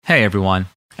Hey everyone.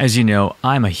 As you know,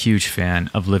 I'm a huge fan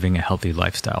of living a healthy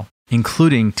lifestyle,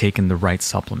 including taking the right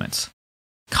supplements.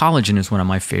 Collagen is one of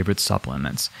my favorite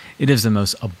supplements. It is the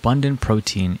most abundant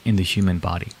protein in the human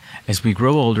body. As we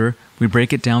grow older, we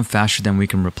break it down faster than we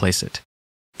can replace it.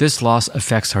 This loss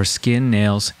affects our skin,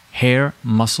 nails, hair,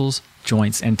 muscles,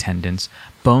 joints and tendons,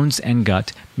 bones and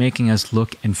gut, making us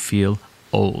look and feel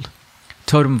old.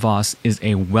 Totem Voss is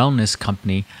a wellness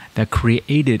company that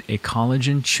created a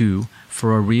collagen chew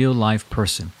for a real-life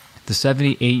person, the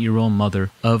 78-year-old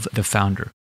mother of the founder.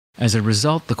 As a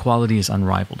result, the quality is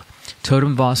unrivaled.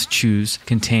 Totem Voss chews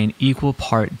contain equal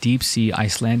part deep-sea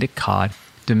Icelandic cod,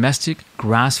 domestic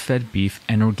grass-fed beef,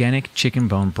 and organic chicken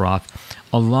bone broth,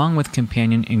 along with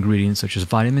companion ingredients such as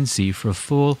vitamin C for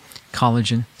full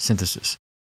collagen synthesis.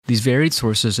 These varied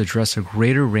sources address a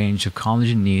greater range of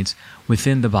collagen needs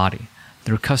within the body.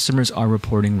 Their customers are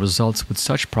reporting results with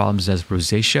such problems as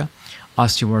rosacea,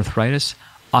 osteoarthritis,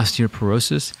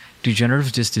 osteoporosis,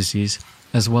 degenerative disc disease,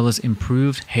 as well as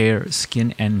improved hair,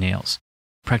 skin, and nails.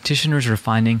 Practitioners are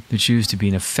finding the chews to be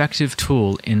an effective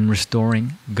tool in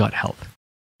restoring gut health.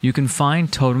 You can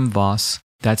find Totem Voss,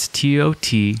 that's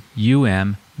TOTUMVOS,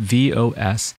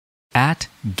 at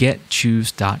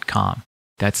getchews.com.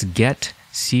 That's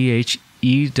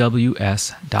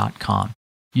getchews.com.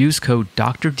 Use code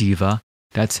Dr. Diva,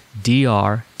 that's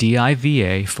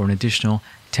DRDIVA, for an additional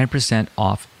 10%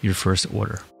 off your first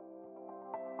order.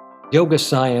 Yoga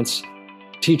science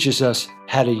teaches us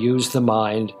how to use the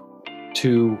mind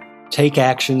to take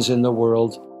actions in the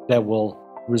world that will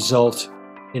result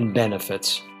in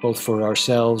benefits, both for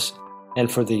ourselves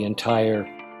and for the entire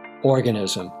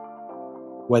organism,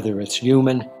 whether it's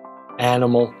human,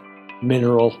 animal,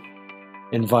 mineral,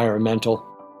 environmental,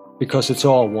 because it's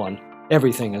all one.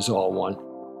 Everything is all one.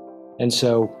 And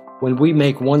so when we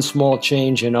make one small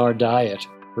change in our diet,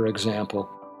 for example,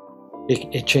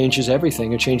 it changes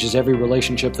everything. It changes every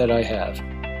relationship that I have,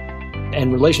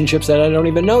 and relationships that I don't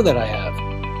even know that I have.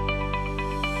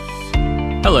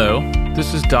 Hello,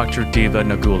 this is Dr. Diva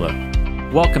Nagula.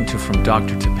 Welcome to From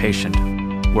Doctor to Patient,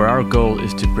 where our goal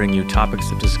is to bring you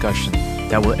topics of discussion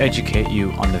that will educate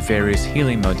you on the various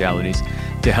healing modalities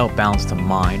to help balance the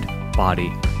mind,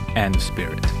 body, and the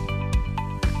spirit.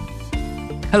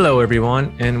 Hello,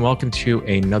 everyone, and welcome to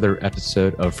another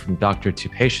episode of From Doctor to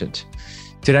Patient.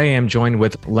 Today, I am joined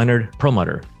with Leonard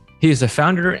Perlmutter. He is the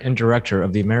founder and director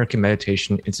of the American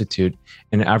Meditation Institute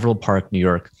in Averill Park, New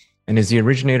York, and is the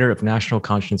originator of National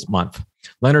Conscience Month.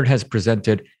 Leonard has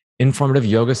presented informative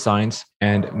yoga science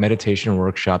and meditation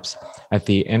workshops at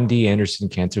the MD Anderson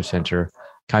Cancer Center,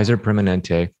 Kaiser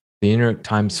Permanente, the New York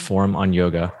Times Forum on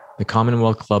Yoga, the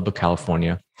Commonwealth Club of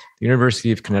California, the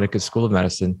University of Connecticut School of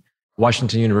Medicine,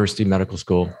 Washington University Medical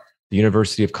School, the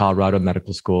University of Colorado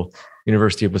Medical School,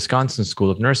 University of Wisconsin School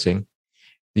of Nursing,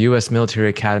 the U.S. Military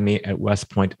Academy at West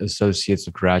Point Associates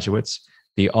of Graduates,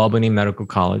 the Albany Medical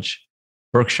College,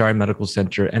 Berkshire Medical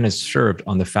Center, and has served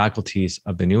on the faculties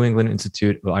of the New England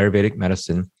Institute of Ayurvedic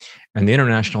Medicine and the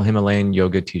International Himalayan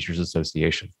Yoga Teachers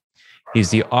Association.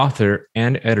 He's the author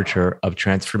and editor of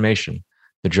Transformation,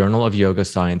 the Journal of Yoga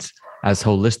Science as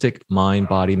Holistic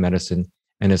Mind-Body Medicine,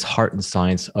 and his Heart and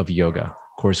Science of Yoga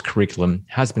course curriculum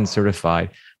has been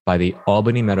certified by the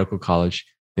Albany Medical College,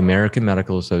 the American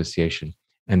Medical Association,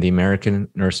 and the American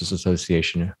Nurses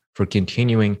Association for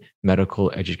continuing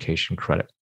medical education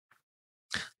credit.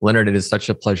 Leonard, it is such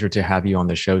a pleasure to have you on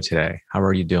the show today. How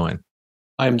are you doing?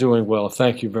 I'm doing well.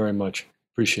 Thank you very much.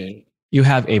 Appreciate it. You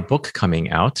have a book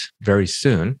coming out very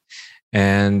soon,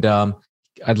 and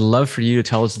I'd love for you to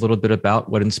tell us a little bit about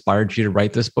what inspired you to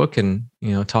write this book, and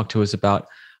talk to us about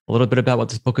a little bit about what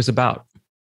this book is about.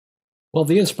 Well,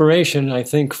 the inspiration, I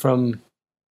think, for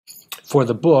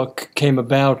the book came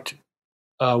about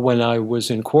when I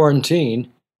was in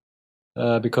quarantine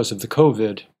because of the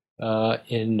COVID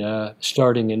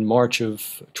starting in March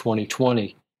of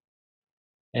 2020,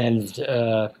 and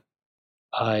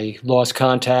I lost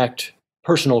contact,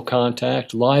 personal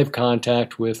contact, live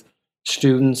contact with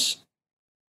students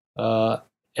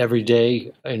every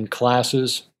day in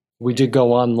classes. We did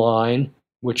go online,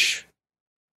 which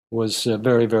was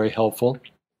very, very helpful,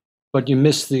 but you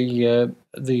miss the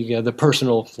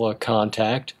personal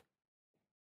contact.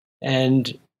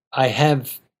 And I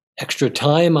have extra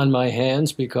time on my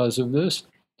hands because of this.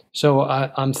 So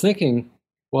I'm thinking,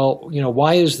 well,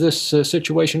 why is this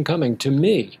situation coming to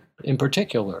me in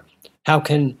particular? How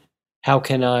can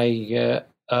I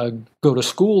go to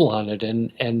school on it,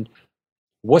 and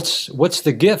what's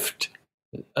the gift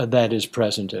that is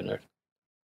present in it?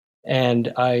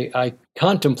 And I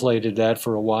contemplated that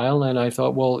for a while, and I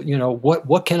thought, well,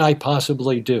 what can I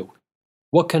possibly do?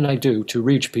 What can I do to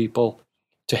reach people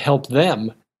to help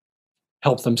them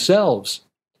help themselves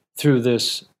through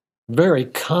this very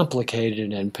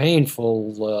complicated and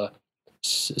painful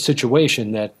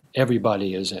situation that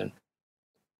everybody is in.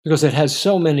 Because it has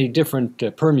so many different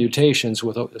permutations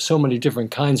with so many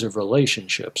different kinds of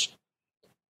relationships.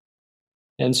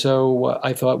 And so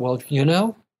I thought, well,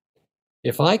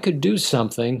 if I could do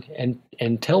something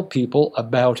and tell people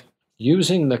about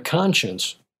using the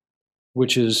conscience,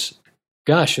 which is,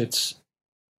 gosh, it's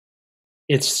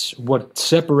what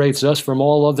separates us from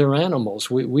all other animals.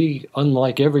 We,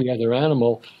 unlike every other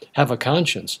animal, have a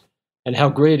conscience. And how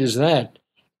great is that?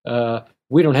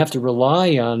 We don't have to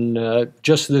rely on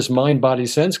just this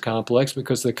mind-body-sense complex,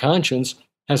 because the conscience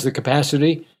has the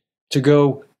capacity to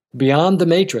go beyond the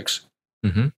matrix,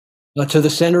 to the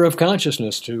center of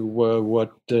consciousness, to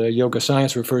what yoga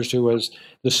science refers to as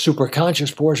the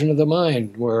superconscious portion of the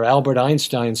mind, where Albert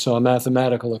Einstein saw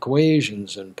mathematical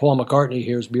equations and Paul McCartney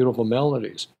hears beautiful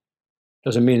melodies.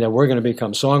 Doesn't mean that we're going to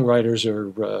become songwriters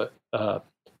or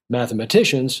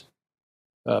mathematicians,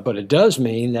 but it does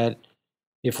mean that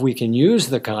if we can use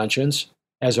the conscience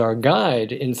as our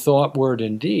guide in thought, word,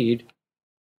 and deed,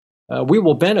 we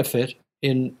will benefit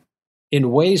in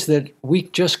ways that we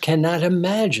just cannot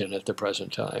imagine at the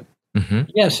present time.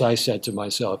 Yes, I said to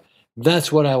myself,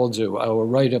 that's what I will do. I will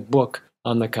write a book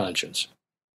on the conscience.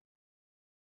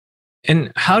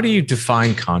 And how do you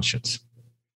define conscience?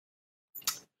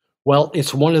 Well,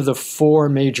 it's one of the four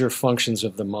major functions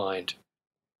of the mind.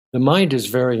 The mind is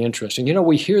very interesting.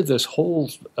 We hear this whole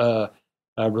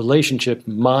relationship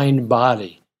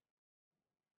mind-body.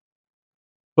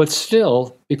 But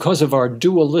still, because of our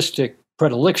dualistic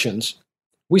predilections,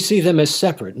 we see them as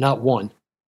separate, not one.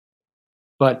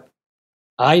 But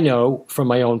I know from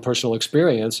my own personal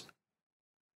experience,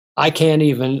 I can't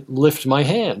even lift my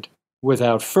hand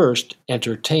without first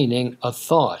entertaining a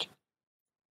thought.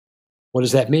 What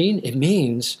does that mean? It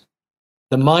means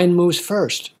the mind moves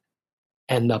first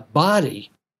and the body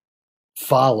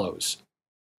follows.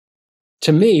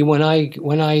 To me, when I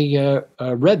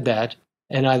read that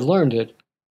and I learned it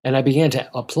and I began to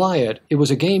apply it, it was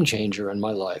a game changer in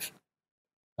my life.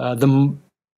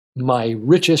 My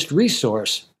richest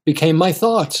resource became my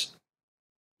thoughts,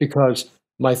 because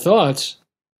my thoughts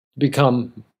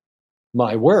become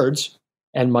my words,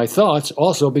 and my thoughts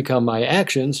also become my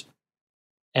actions,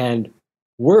 and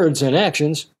words and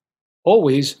actions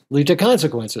always lead to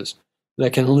consequences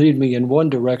that can lead me in one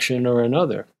direction or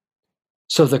another.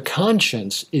 So the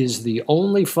conscience is the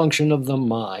only function of the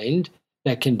mind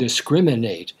that can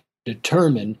discriminate,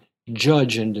 determine,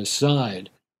 judge, and decide.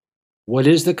 What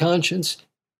is the conscience?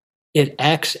 It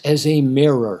acts as a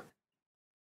mirror,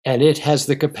 and it has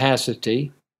the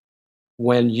capacity,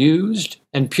 when used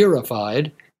and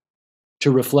purified,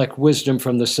 to reflect wisdom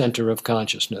from the center of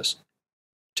consciousness,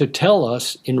 to tell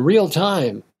us in real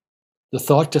time the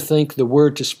thought to think, the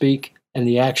word to speak, and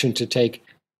the action to take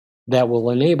that will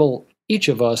enable each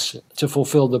of us to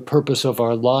fulfill the purpose of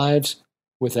our lives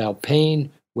without pain,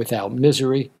 without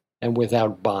misery, and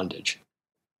without bondage.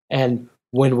 And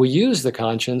when we use the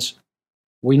conscience,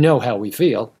 we know how we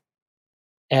feel.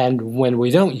 And when we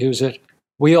don't use it,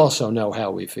 we also know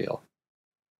how we feel.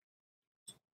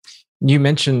 You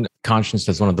mentioned conscience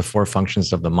as one of the four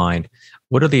functions of the mind.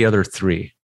 What are the other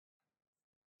three?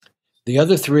 The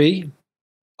other three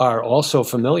are also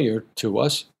familiar to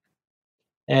us.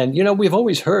 And, we've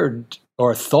always heard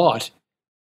or thought,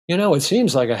 it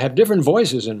seems like I have different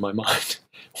voices in my mind.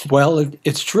 Well,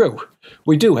 it's true.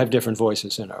 We do have different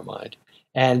voices in our mind.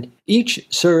 And each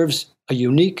serves a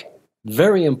unique,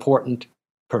 very important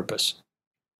purpose.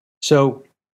 So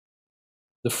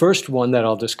the first one that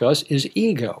I'll discuss is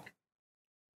ego.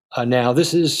 Now,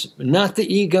 this is not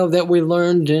the ego that we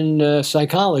learned in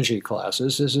psychology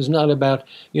classes. This is not about,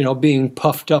 being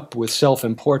puffed up with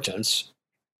self-importance.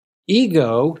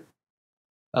 Ego,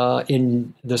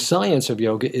 in the science of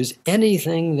yoga, is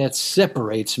anything that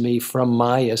separates me from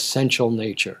my essential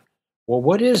nature. Well,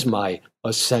 what is my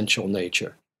essential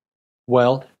nature?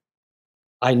 Well,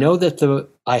 I know that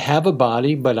I have a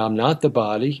body, but I'm not the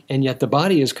body, and yet the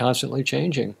body is constantly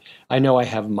changing. I know I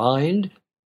have mind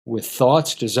with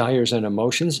thoughts, desires, and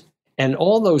emotions, and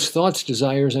all those thoughts,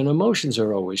 desires, and emotions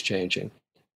are always changing.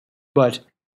 But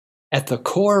at the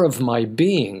core of my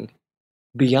being,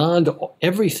 beyond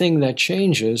everything that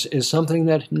changes, is something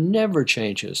that never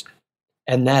changes,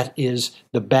 and that is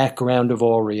the background of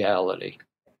all reality,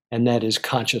 and that is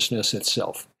consciousness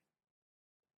itself.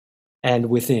 And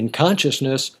within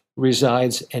consciousness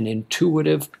resides an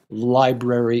intuitive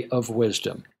library of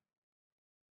wisdom.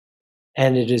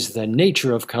 And it is the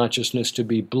nature of consciousness to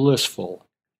be blissful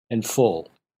and full.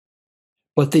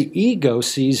 But the ego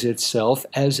sees itself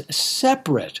as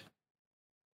separate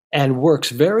and works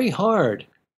very hard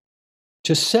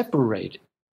to separate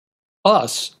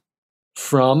us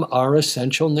from our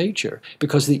essential nature.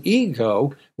 Because the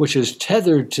ego, which is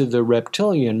tethered to the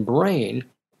reptilian brain,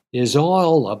 is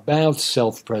all about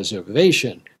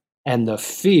self-preservation and the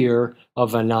fear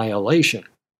of annihilation.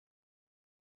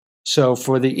 So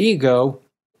for the ego,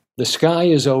 the sky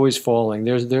is always falling.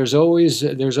 There's always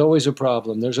a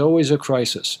problem. There's always a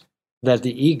crisis that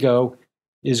the ego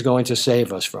is going to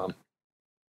save us from.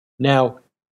 Now,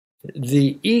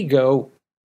 the ego,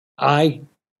 I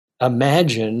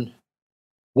imagine,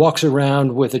 walks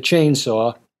around with a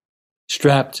chainsaw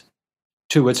strapped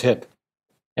to its hip.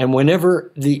 And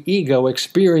whenever the ego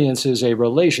experiences a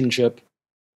relationship,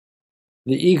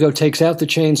 the ego takes out the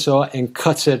chainsaw and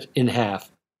cuts it in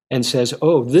half and says,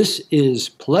 oh, this is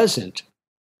pleasant.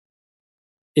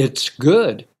 It's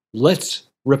good. Let's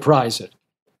reprise it.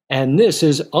 And this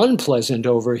is unpleasant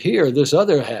over here, this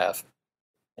other half.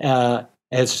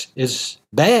 It's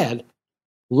bad.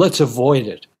 Let's avoid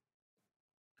it.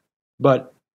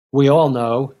 But we all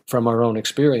know from our own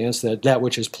experience that that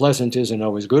which is pleasant isn't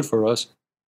always good for us.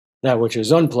 That which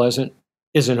is unpleasant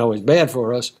isn't always bad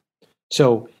for us.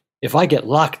 So if I get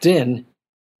locked in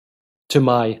to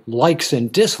my likes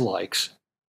and dislikes,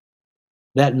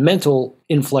 that mental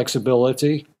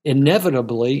inflexibility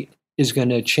inevitably is going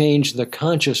to change the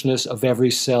consciousness of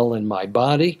every cell in my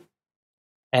body,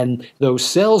 and those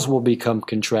cells will become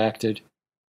contracted,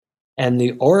 and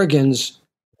the organs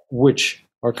which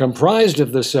are comprised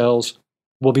of the cells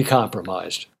will be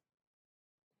compromised.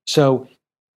 So,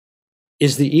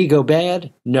 is the ego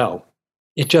bad? No.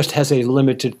 It just has a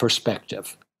limited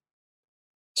perspective.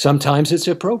 Sometimes it's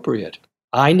appropriate.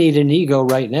 I need an ego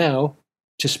right now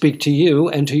to speak to you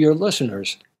and to your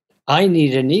listeners. I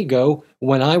need an ego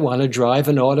when I want to drive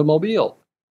an automobile.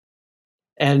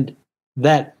 And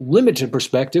that limited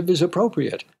perspective is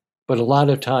appropriate, but a lot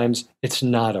of times it's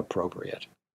not appropriate.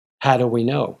 How do we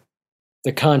know?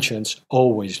 The conscience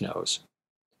always knows.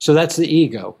 So that's the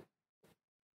ego.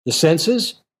 The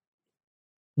senses,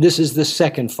 this is the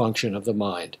second function of the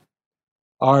mind.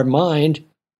 Our mind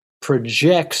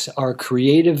projects our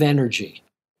creative energy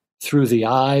through the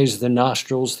eyes, the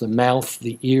nostrils, the mouth,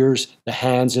 the ears, the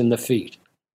hands, and the feet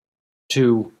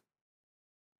to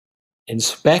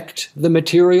inspect the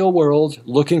material world,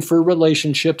 looking for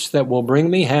relationships that will bring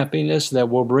me happiness, that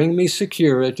will bring me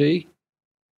security.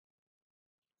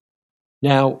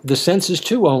 Now, the senses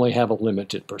too only have a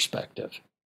limited perspective.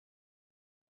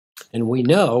 And we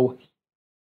know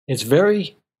it's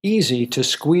very easy to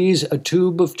squeeze a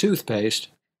tube of toothpaste,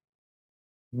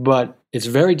 but it's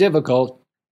very difficult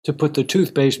to put the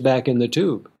toothpaste back in the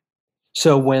tube.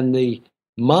 So when the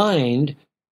mind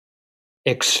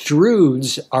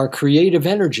extrudes our creative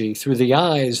energy through the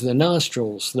eyes, the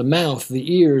nostrils, the mouth,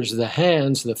 the ears, the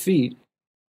hands, the feet,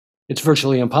 it's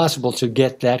virtually impossible to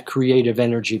get that creative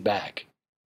energy back.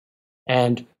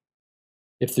 And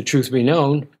if the truth be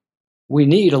known, we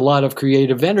need a lot of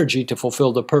creative energy to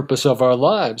fulfill the purpose of our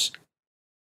lives.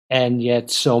 And yet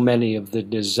so many of the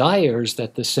desires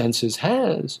that the senses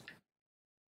has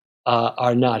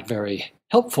are not very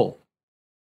helpful.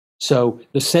 So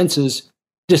the senses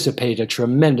dissipate a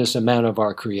tremendous amount of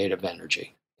our creative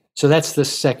energy. So that's the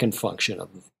second function of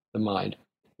the mind.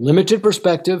 Limited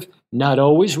perspective, not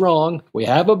always wrong. We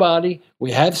have a body,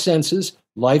 we have senses,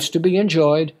 life's to be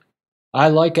enjoyed. I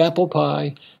like apple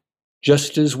pie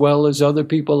just as well as other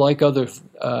people like other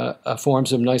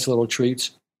forms of nice little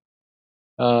treats.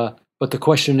 But the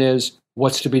question is,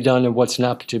 what's to be done and what's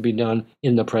not to be done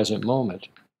in the present moment?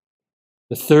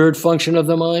 The third function of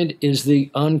the mind is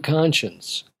the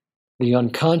unconscious. The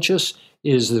unconscious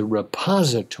is the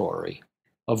repository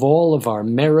of all of our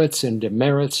merits and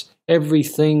demerits,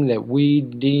 everything that we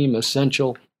deem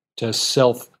essential to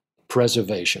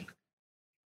self-preservation.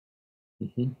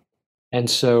 And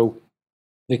so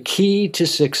the key to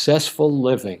successful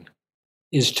living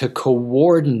is to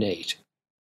coordinate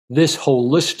this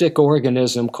holistic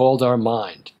organism called our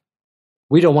mind.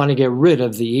 We don't want to get rid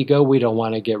of the ego. We don't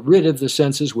want to get rid of the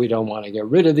senses. We don't want to get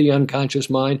rid of the unconscious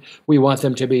mind. We want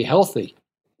them to be healthy.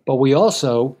 But we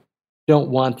also don't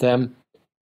want them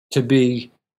to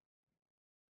be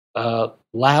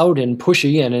loud and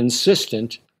pushy and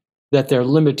insistent that their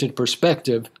limited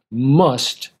perspective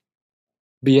must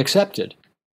be accepted.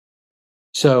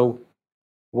 So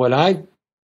what I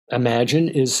imagine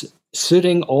is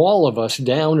sitting all of us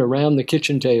down around the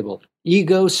kitchen table,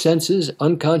 ego, senses,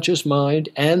 unconscious mind,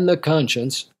 and the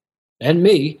conscience, and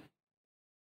me,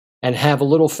 and have a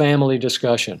little family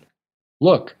discussion.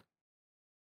 Look,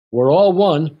 we're all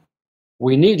one.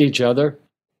 We need each other.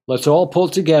 let's all pull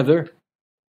together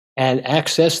and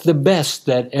access the best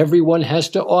that everyone has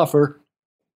to offer,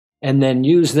 and then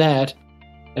use that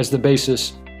as the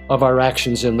basis of our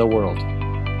actions in the world.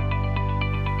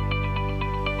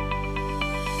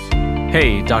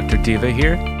 Hey, Dr. Diva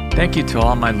here. Thank you to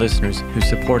all my listeners who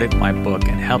supported my book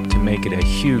and helped to make it a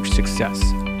huge success.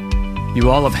 You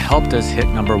all have helped us hit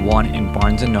number 1 in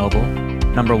Barnes & Noble,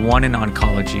 number 1 in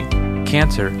oncology,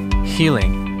 cancer,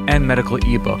 healing, and medical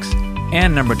ebooks,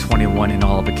 and number 21 in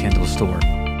all of the Kindle store.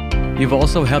 You've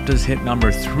also helped us hit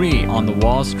number 3 on the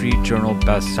Wall Street Journal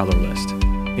bestseller list.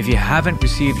 If you haven't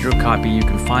received your copy, you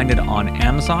can find it on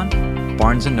Amazon,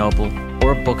 Barnes & Noble,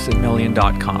 or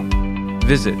booksamillion.com.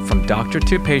 Visit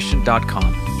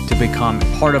FromDoctorToPatient.com to become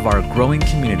part of our growing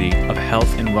community of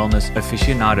health and wellness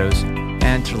aficionados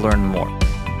and to learn more.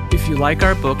 If you like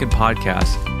our book and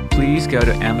podcast, please go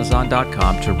to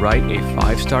Amazon.com to write a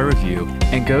 5-star review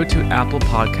and go to Apple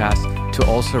Podcasts to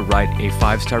also write a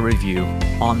 5-star review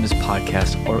on this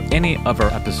podcast or any of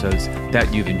our episodes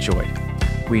that you've enjoyed.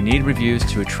 We need reviews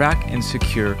to attract and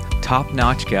secure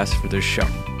top-notch guests for this show.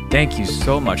 Thank you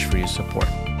so much for your support.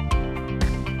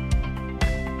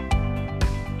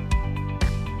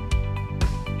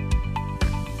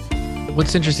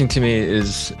 What's interesting to me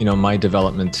is, my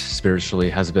development spiritually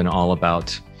has been all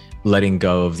about letting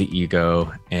go of the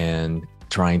ego and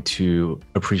trying to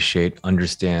appreciate,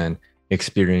 understand,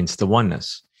 experience the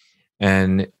oneness.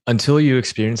 And until you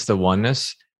experience the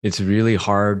oneness, it's really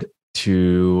hard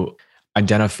to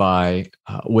identify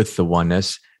with the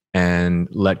oneness and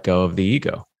let go of the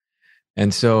ego.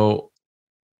 And so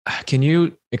can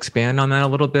you expand on that a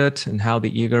little bit and how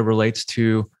the ego relates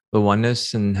to the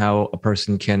oneness and how a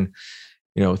person can,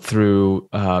 through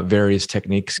various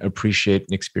techniques, appreciate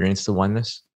and experience the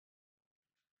oneness?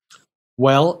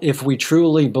 Well, if we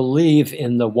truly believe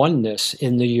in the oneness,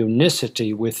 in the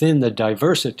unicity within the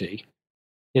diversity,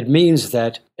 it means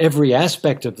that every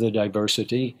aspect of the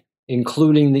diversity,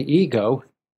 including the ego,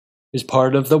 is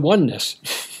part of the oneness.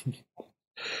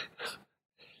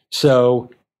 So,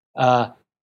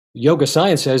 yoga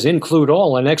science says include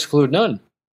all and exclude none.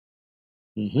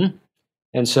 Mm-hmm.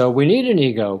 And so we need an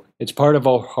ego. It's part of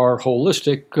our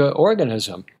holistic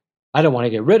organism. I don't want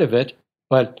to get rid of it,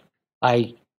 but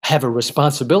I have a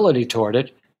responsibility toward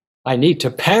it. I need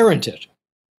to parent it.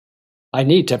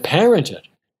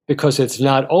 Because it's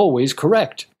not always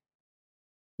correct.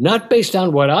 Not based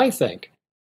on what I think.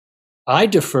 I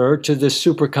defer to this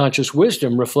superconscious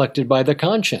wisdom reflected by the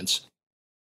conscience.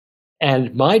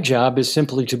 And my job is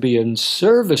simply to be in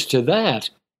service to that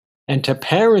and to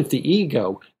parent the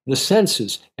ego, the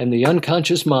senses, and the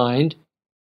unconscious mind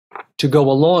to go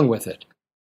along with it.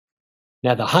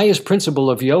 Now, the highest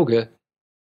principle of yoga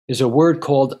is a word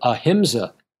called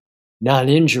ahimsa,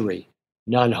 non-injury,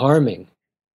 non-harming,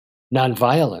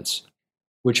 non-violence,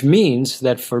 which means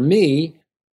that for me,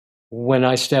 when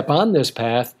I step on this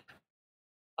path,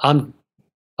 I'm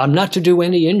not to do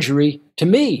any injury to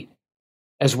me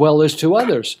as well as to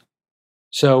others.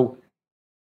 So,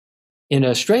 in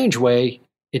a strange way,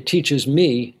 it teaches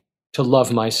me to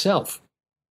love myself,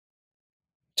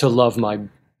 to love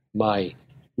my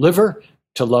liver,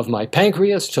 to love my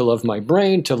pancreas, to love my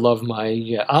brain, to love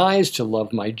my eyes, to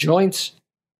love my joints,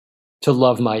 to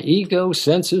love my ego,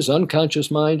 senses,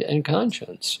 unconscious mind, and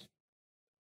conscience.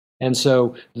 And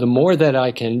so the more that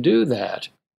I can do that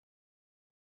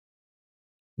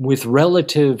with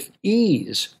relative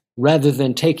ease, rather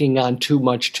than taking on too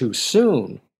much too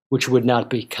soon, which would not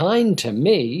be kind to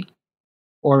me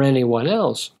or anyone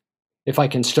else, if I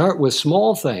can start with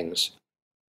small things.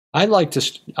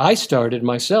 I started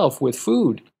myself with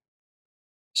food.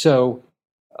 So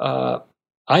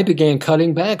I began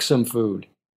cutting back some food.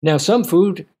 Now, some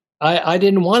food I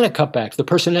didn't want to cut back. The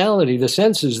personality, the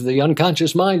senses, the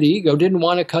unconscious mind, the ego didn't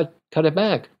want to cut it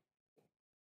back.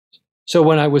 So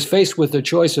when I was faced with the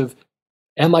choice of,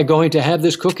 am I going to have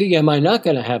this cookie? Am I not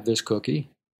going to have this cookie?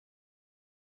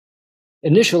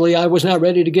 Initially, I was not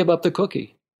ready to give up the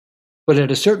cookie. But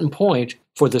at a certain point,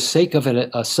 for the sake of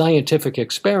a scientific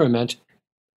experiment,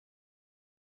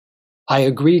 I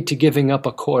agreed to giving up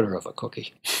a quarter of a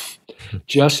cookie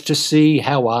just to see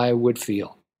how I would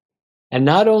feel. And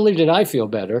not only did I feel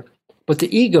better, but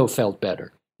the ego felt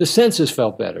better, the senses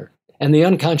felt better, and the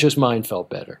unconscious mind felt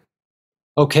better.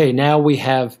 Okay, now we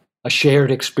have a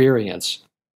shared experience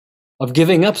of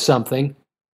giving up something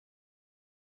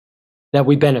that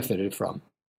we benefited from.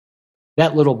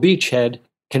 That little beachhead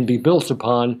can be built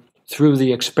upon through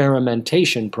the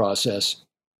experimentation process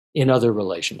in other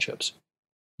relationships.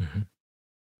 Mm-hmm.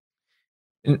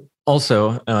 And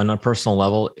also, on a personal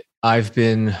level, I've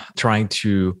been trying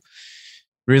to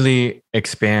really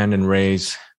expand and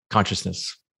raise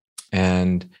consciousness.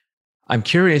 And I'm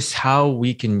curious how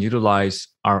we can utilize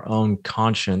our own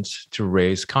conscience to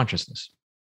raise consciousness.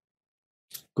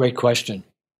 Great question.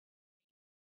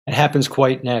 It happens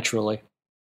quite naturally.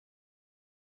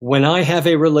 When I have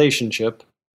a relationship,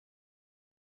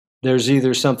 there's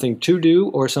either something to do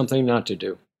or something not to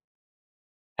do.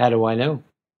 How do I know?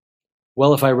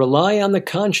 Well, if I rely on the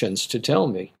conscience to tell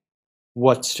me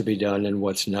what's to be done and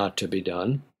what's not to be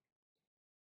done,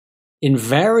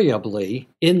 invariably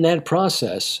in that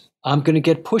process, I'm going to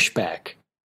get pushback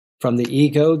from the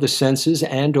ego, the senses,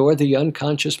 and or the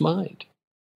unconscious mind.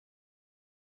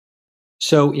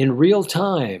 So in real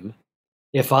time,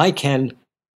 if I can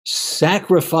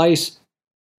sacrifice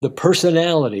the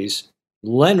personalities,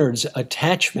 Leonard's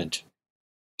attachment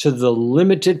to the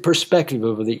limited perspective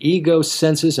of the ego,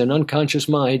 senses, and unconscious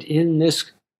mind in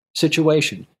this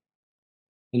situation,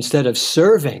 instead of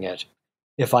serving it,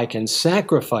 if I can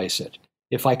sacrifice it,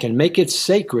 if I can make it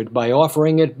sacred by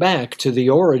offering it back to the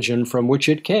origin from which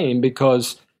it came,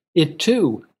 because it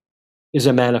too is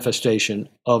a manifestation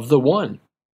of the One.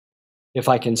 If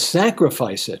I can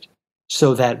sacrifice it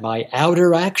so that my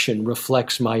outer action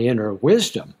reflects my inner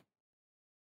wisdom,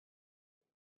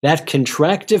 that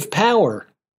contractive power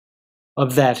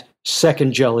of that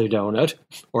second jelly donut,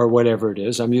 or whatever it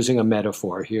is, I'm using a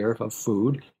metaphor here of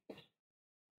food,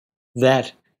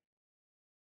 that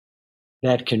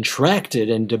contracted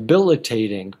and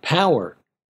debilitating power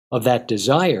of that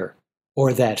desire,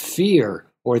 or that fear,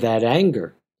 or that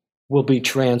anger, will be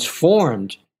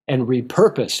transformed and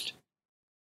repurposed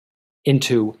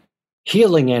into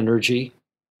healing energy,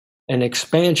 an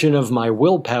expansion of my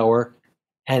willpower,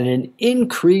 and an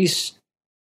increase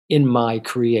in my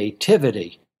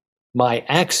creativity, my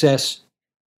access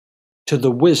to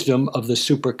the wisdom of the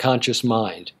superconscious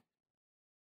mind.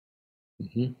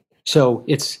 So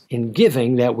it's in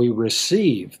giving that we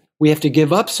receive. We have to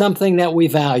give up something that we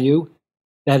value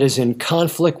that is in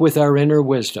conflict with our inner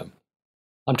wisdom.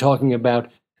 I'm talking about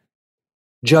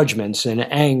judgments and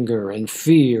anger and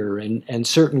fear and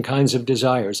certain kinds of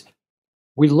desires.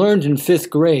 We learned in 5th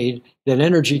grade that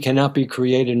energy cannot be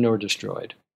created nor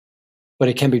destroyed, but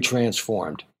it can be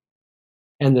transformed.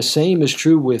 And the same is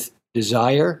true with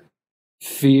desire,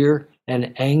 fear,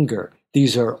 and anger.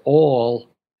 These are all,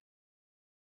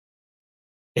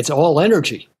 it's all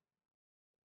energy.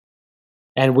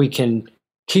 And we can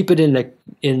keep it in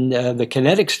the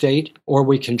kinetic state, or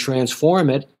we can transform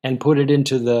it and put it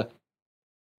into the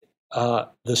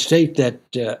state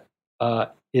that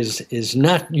is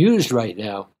not used right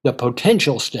now, the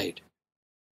potential state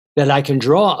that I can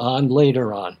draw on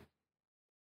later on.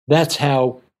 That's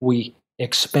how we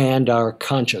expand our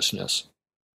consciousness,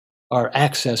 our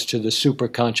access to the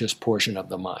superconscious portion of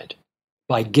the mind,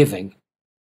 by giving,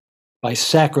 by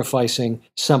sacrificing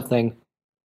something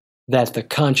that the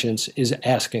conscience is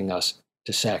asking us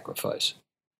to sacrifice.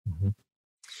 Mm-hmm.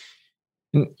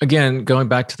 And again, going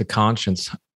back to the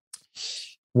conscience,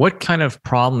 what kind of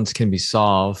problems can be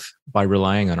solved by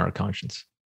relying on our conscience?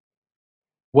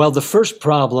 Well, the first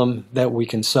problem that we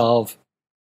can solve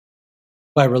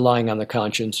by relying on the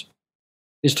conscience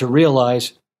is to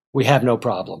realize we have no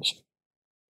problems.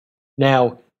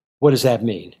 Now, what does that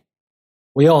mean?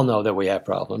 We all know that we have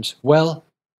problems. Well,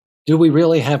 do we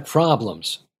really have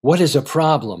problems? What is a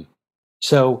problem?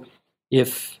 So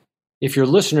if your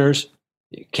listeners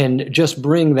can just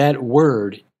bring that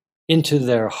word into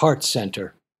their heart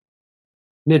center,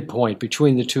 midpoint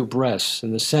between the two breasts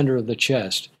and the center of the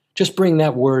chest, just bring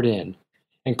that word in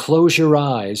and close your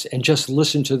eyes and just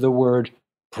listen to the word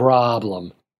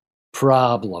problem,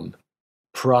 problem,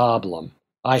 problem.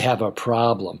 I have a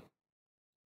problem.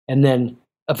 And then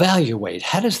evaluate,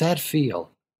 how does that feel?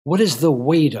 What is the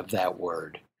weight of that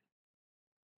word?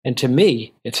 And to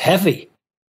me, it's heavy.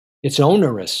 It's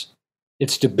onerous.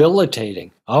 It's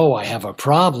debilitating. Oh, I have a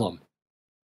problem.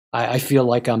 I feel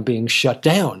like I'm being shut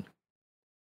down.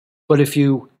 But if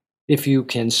you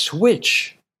can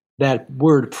switch that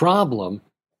word problem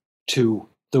to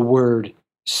the word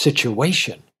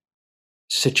situation,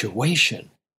 situation,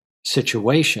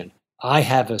 situation, I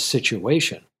have a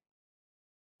situation.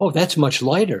 Oh, that's much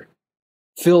lighter,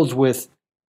 filled with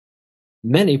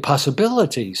many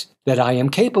possibilities that I am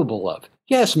capable of.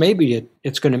 Yes, maybe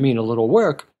it's going to mean a little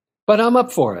work, but I'm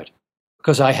up for it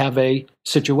because I have a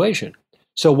situation.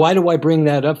 So why do I bring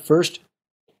that up first?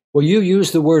 Well, you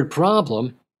use the word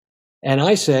problem, and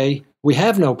I say we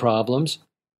have no problems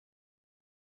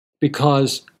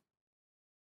because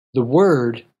the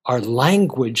word, our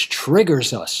language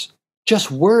triggers us.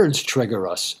 Just words trigger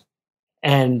us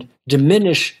and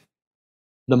diminish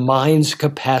the mind's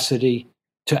capacity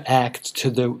to act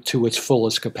to its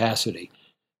fullest capacity.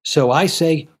 So I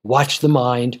say, watch the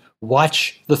mind,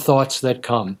 watch the thoughts that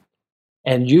come,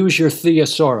 and use your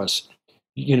thesaurus.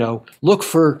 Look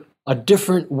for a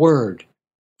different word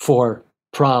for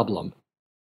problem.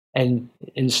 And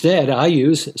instead, I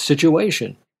use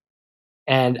situation.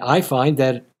 And I find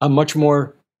that I'm much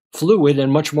more fluid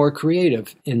and much more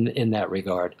creative in that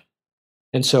regard.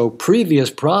 And so previous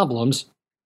problems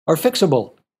are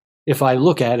fixable if I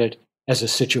look at it as a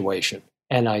situation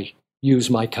and I use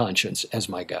my conscience as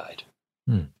my guide.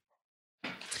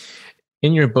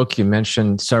 In your book, you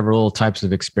mentioned several types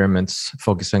of experiments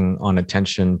focusing on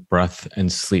attention, breath,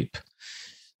 and sleep.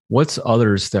 What's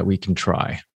others that we can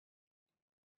try?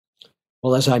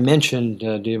 Well, as I mentioned,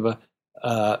 Diva,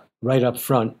 right up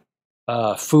front,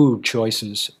 food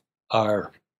choices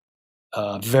are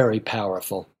very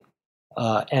powerful,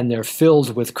 and they're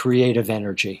filled with creative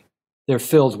energy.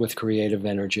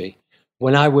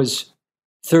 When I was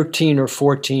 13 or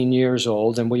 14 years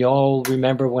old, and we all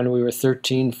remember when we were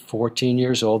 13, 14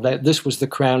 years old, that this was the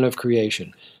crown of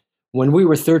creation. When we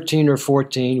were 13 or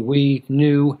 14, we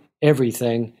knew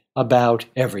everything about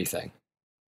everything.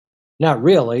 Not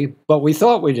really, but we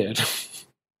thought we did.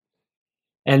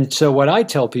 And so what I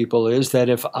tell people is that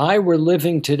if I were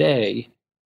living today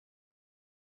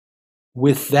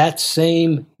with that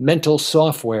same mental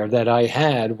software that I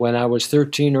had when I was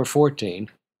 13 or 14,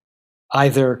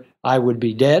 either I would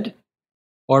be dead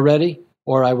already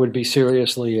or I would be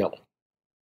seriously ill.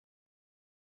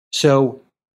 So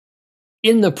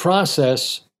in the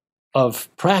process of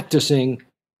practicing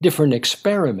different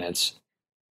experiments,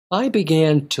 I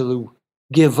began to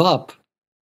give up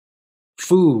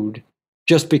food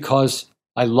just because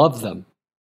I love them.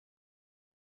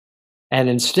 And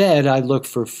instead, I looked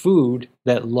for food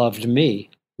that loved me,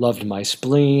 loved my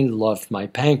spleen, loved my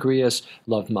pancreas,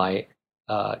 loved my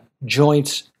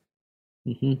joints.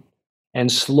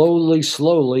 And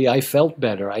slowly, I felt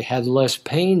better. I had less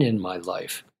pain in my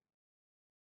life.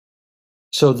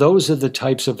 So those are the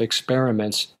types of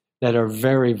experiments that are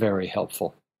very, very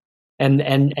helpful.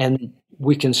 And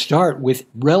we can start with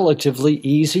relatively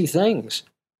easy things.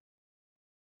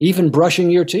 Even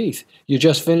brushing your teeth. You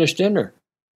just finished dinner.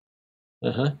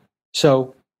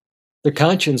 So the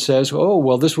conscience says, oh,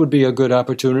 well, this would be a good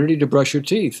opportunity to brush your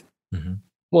teeth.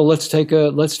 Well, let's take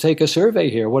a survey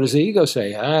here. What does the ego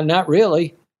say? Not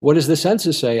really. What does the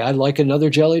senses say? I'd like another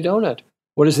jelly donut.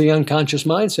 What does the unconscious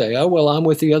mind say? Oh, well, I'm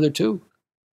with the other two.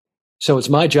 So it's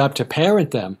my job to parent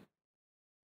them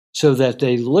so that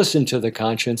they listen to the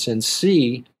conscience and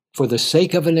see, for the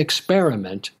sake of an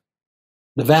experiment,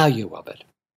 the value of it.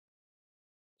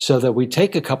 So that we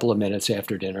take a couple of minutes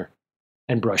after dinner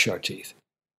and brush our teeth.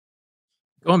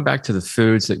 Going back to the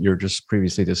foods that you're just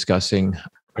previously discussing,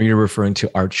 are you referring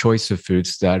to our choice of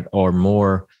foods that are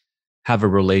more have a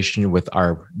relation with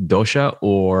our dosha,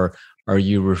 or are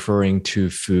you referring to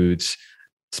foods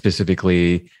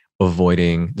specifically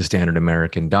avoiding the standard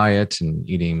American diet and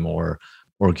eating more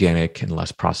organic and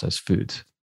less processed foods?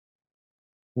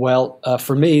 Well,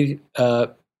 for me,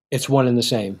 it's one and the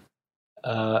same.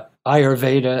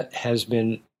 Ayurveda has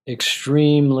been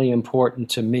extremely important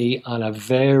to me on a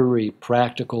very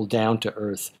practical,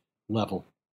 down-to-earth level.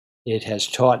 It has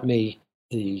taught me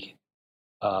the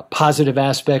positive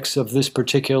aspects of this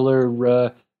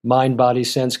particular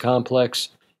mind-body-sense complex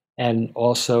and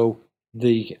also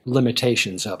the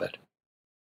limitations of it.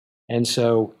 And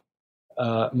so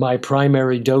my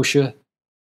primary dosha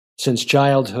since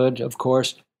childhood, of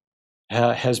course,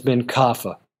 has been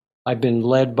kapha. I've been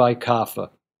led by kapha.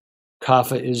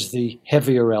 Kapha is the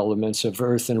heavier elements of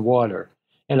earth and water.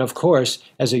 And of course,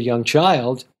 as a young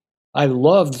child, I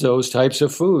loved those types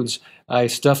of foods. I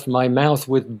stuffed my mouth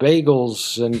with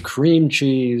bagels and cream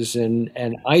cheese and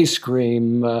ice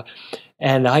cream,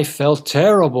 and I felt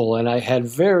terrible, and I had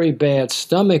very bad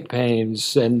stomach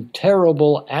pains and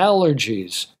terrible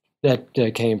allergies that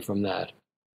came from that.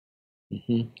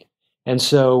 And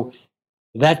so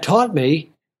that taught me,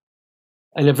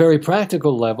 on a very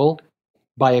practical level,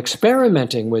 by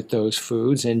experimenting with those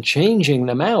foods and changing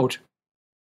them out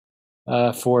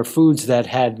for foods that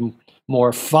had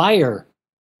more fire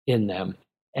in them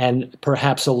and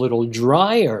perhaps a little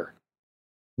drier,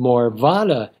 more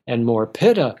vata and more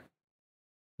pitta,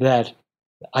 that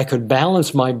I could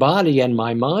balance my body and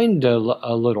my mind a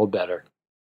little better,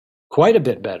 quite a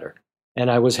bit better.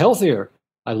 And I was healthier.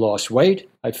 I lost weight.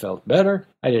 I felt better.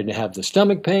 I didn't have the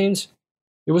stomach pains.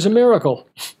 It was a miracle.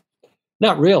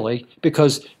 Not really,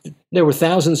 because there were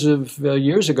thousands of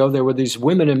years ago, there were these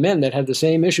women and men that had the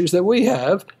same issues that we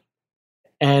have,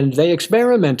 and they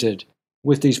experimented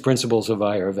with these principles of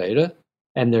Ayurveda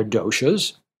and their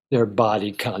doshas, their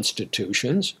body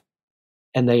constitutions,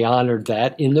 And they honored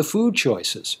that in the food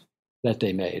choices that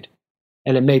they made.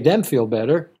 And it made them feel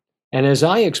better. And as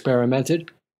I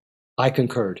experimented, I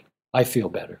concurred. I feel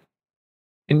better.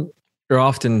 And you're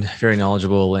often very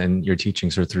knowledgeable, and your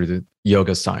teachings are through the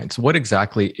yoga science. What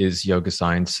exactly is yoga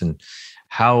science, and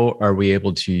how are we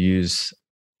able to use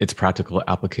its practical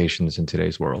applications in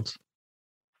today's world?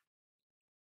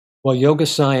 Well, yoga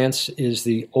science is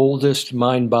the oldest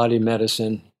mind-body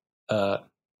medicine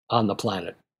on the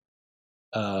planet.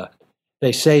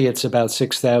 They say it's about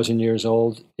 6,000 years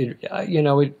old.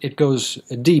 It goes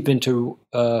deep into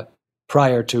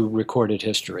prior to recorded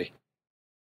history.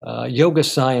 Yoga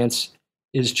science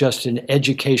is just an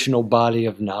educational body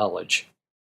of knowledge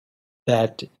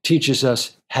that teaches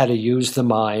us how to use the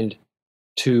mind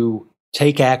to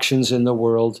take actions in the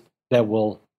world that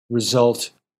will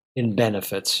result in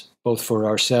benefits, both for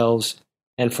ourselves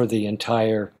and for the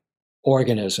entire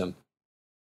organism,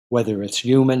 whether it's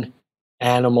human,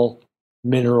 animal,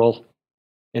 mineral,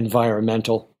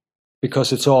 environmental,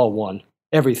 because it's all one.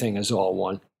 Everything is all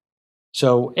one.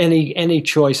 So any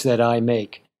choice that I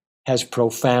make has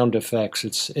profound effects.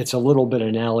 It's a little bit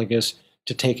analogous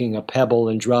to taking a pebble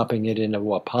and dropping it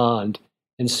into a pond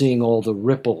and seeing all the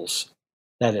ripples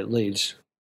that it leaves.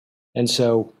 And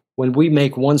so when we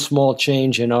make one small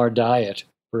change in our diet,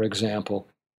 for example,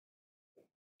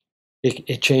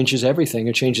 it changes everything.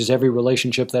 It changes every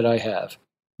relationship that I have.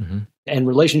 Mm-hmm. And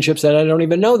relationships that I don't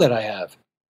even know that I have.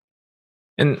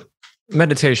 And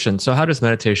meditation. So how does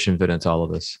meditation fit into all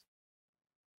of this?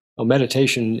 Well,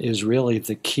 meditation is really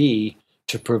the key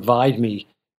to provide me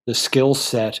the skill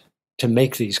set to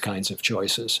make these kinds of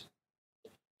choices.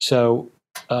 So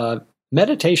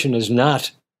meditation is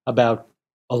not about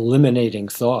eliminating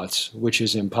thoughts, which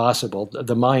is impossible.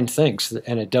 The mind thinks,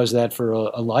 and it does that for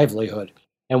a livelihood.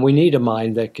 And we need a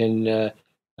mind that can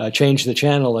change the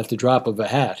channel at the drop of a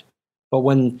hat. But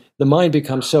when the mind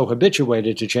becomes so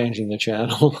habituated to changing the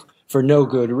channel for no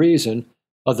good reason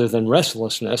other than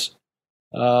restlessness,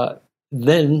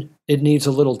 then it needs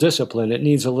a little discipline. It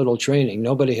needs a little training.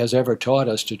 Nobody has ever taught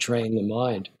us to train the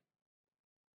mind.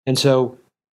 And so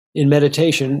in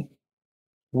meditation,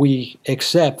 we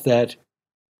accept that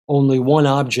only one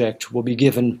object will be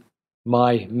given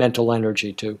my mental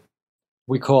energy to.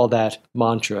 We call that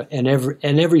mantra. And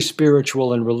every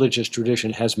spiritual and religious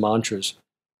tradition has mantras.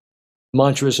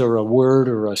 Mantras are a word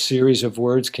or a series of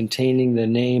words containing the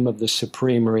name of the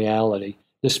supreme reality,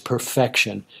 this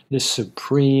perfection, this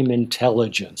supreme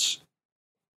intelligence.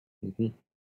 Mm-hmm.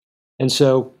 And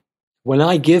so when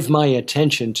I give my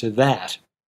attention to that,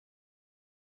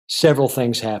 several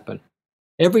things happen.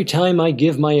 Every time I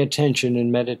give my attention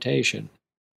in meditation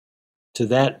to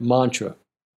that mantra,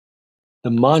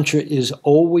 the mantra is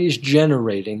always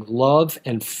generating love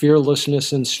and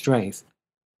fearlessness and strength,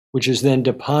 which is then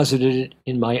deposited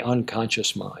in my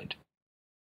unconscious mind.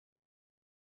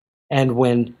 And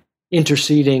when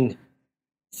interceding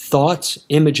thoughts,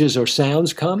 images, or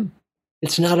sounds come,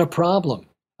 it's not a problem.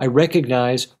 I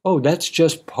recognize, oh, that's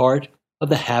just part of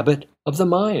the habit of the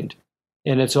mind.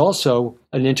 And it's also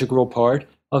an integral part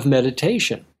of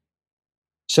meditation.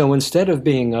 So instead of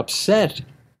being upset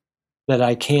that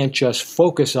I can't just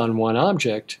focus on one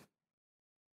object,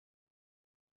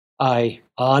 I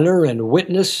honor and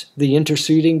witness the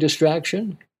interceding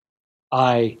distraction.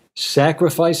 I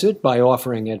sacrifice it by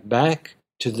offering it back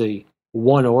to the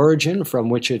one origin from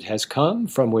which it has come,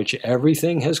 from which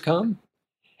everything has come.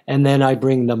 And then I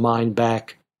bring the mind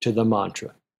back to the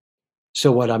mantra.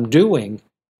 So what I'm doing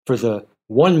for the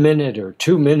 1 minute or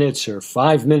 2 minutes or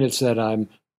 5 minutes that I'm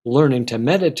learning to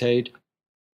meditate,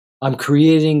 I'm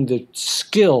creating the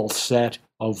skill set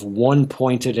of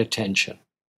one-pointed attention,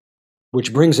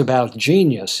 which brings about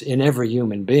genius in every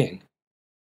human being.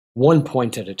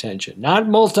 One-pointed attention, not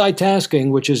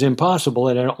multitasking, which is impossible,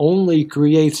 and it only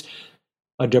creates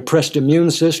a depressed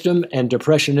immune system and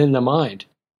depression in the mind.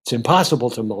 It's impossible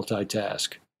to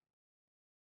multitask.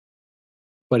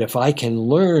 But if I can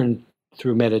learn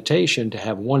through meditation to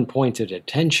have one-pointed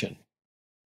attention,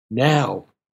 now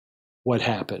what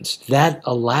happens? That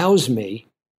allows me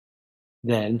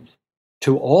then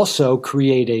to also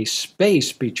create a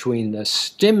space between the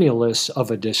stimulus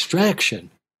of a distraction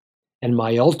and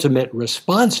my ultimate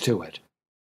response to it.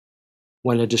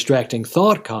 When a distracting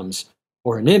thought comes,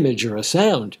 or an image or a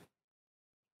sound,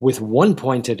 with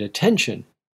one-pointed attention,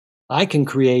 I can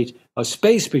create a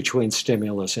space between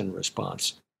stimulus and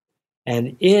response.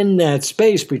 And in that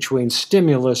space between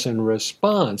stimulus and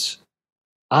response,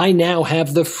 I now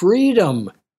have the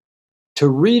freedom to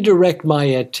redirect my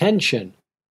attention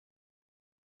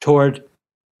toward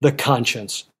the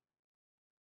conscience,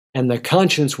 And the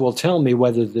conscience will tell me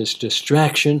whether this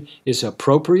distraction is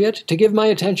appropriate to give my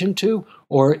attention to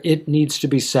or it needs to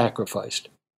be sacrificed.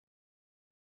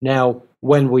 Now,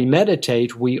 when we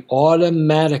meditate, we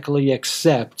automatically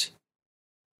accept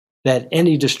that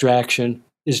any distraction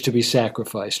is to be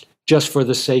sacrificed just for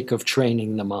the sake of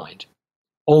training the mind.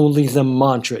 Only the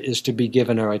mantra is to be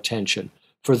given our attention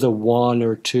for the 1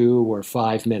 or 2 or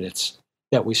 5 minutes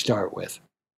that we start with.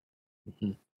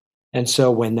 Mm-hmm. And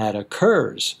so when that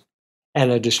occurs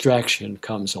and a distraction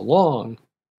comes along,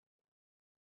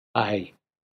 I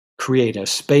create a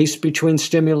space between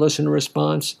stimulus and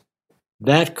response.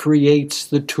 That creates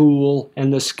the tool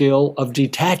and the skill of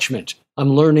detachment. I'm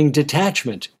learning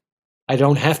detachment. I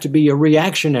don't have to be a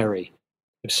reactionary.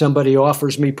 If somebody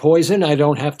offers me poison, I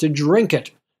don't have to drink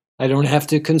it. I don't have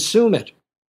to consume it.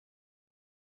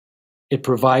 It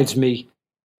provides me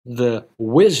the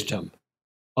wisdom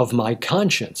of my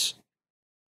conscience.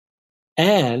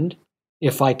 And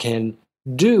if I can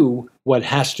do what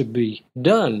has to be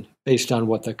done based on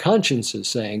what the conscience is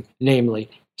saying, namely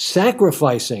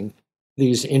sacrificing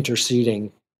these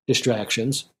interceding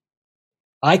distractions,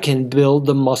 I can build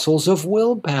the muscles of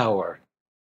willpower.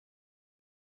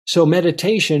 So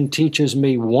meditation teaches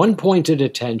me one-pointed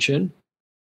attention,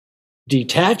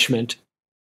 detachment,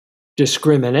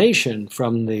 discrimination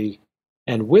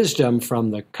and wisdom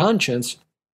from the conscience,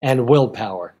 and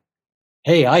willpower.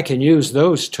 Hey, I can use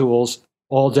those tools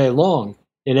all day long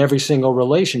in every single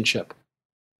relationship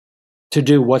to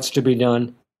do what's to be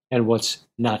done and what's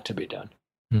not to be done.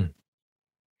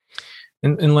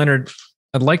 And Leonard,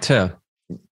 I'd like to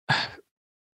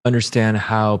understand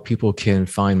how people can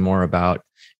find more about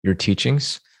your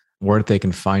teachings, where they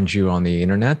can find you on the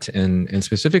internet, and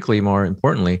specifically, more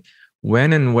importantly,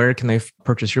 when and where can they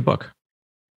purchase your book?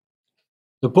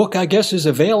 The book, I guess, is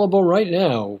available right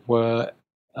now.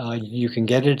 You can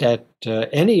get it at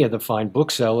any of the fine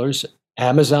booksellers.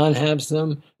 Amazon has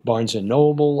them, Barnes &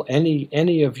 Noble,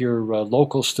 any of your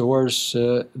local stores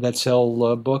that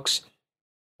sell books.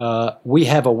 We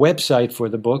have a website for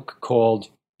the book called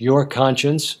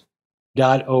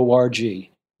yourconscience.org,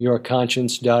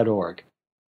 yourconscience.org.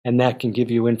 And that can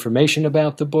give you information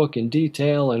about the book in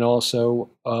detail and also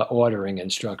ordering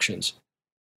instructions.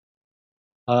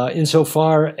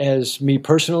 Insofar as me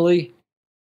personally,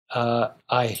 I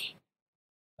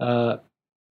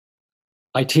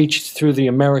teach through the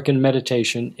American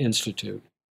Meditation Institute,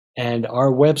 and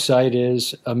our website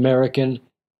is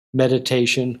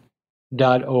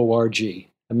americanmeditation.org,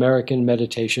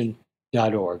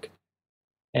 americanmeditation.org.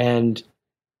 And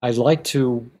I'd like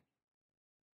to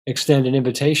extend an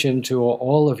invitation to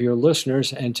all of your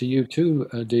listeners and to you too,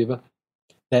 Diva,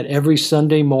 that every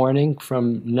Sunday morning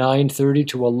from 9:30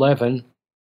 to 11,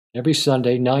 every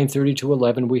Sunday, 9:30 to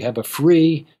 11, we have a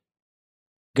free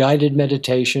guided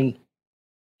meditation,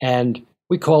 and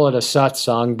we call it a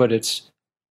satsang, but it's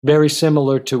very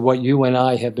similar to what you and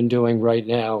I have been doing right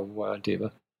now,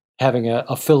 Diva, having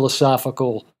a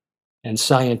philosophical and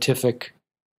scientific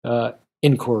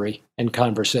inquiry and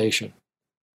conversation.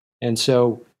 And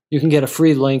so you can get a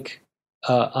free link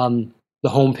on the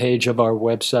homepage of our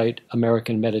website,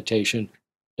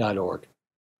 americanmeditation.org.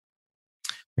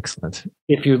 Excellent.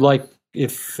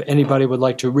 If anybody would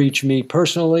like to reach me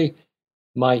personally,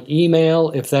 my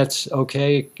email, if that's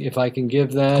okay, if I can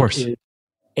give that, of course, is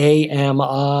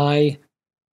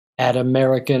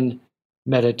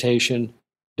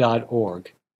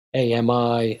ami@americanmeditation.org.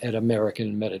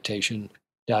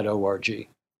 ami@americanmeditation.org.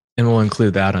 And we'll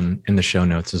include that in the show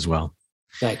notes as well.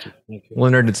 Thank you.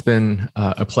 Leonard, it's been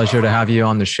a pleasure to have you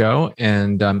on the show,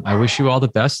 and I wish you all the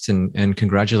best and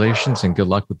congratulations and good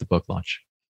luck with the book launch.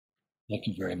 Thank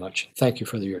you very much. Thank you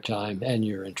for your time and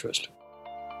your interest.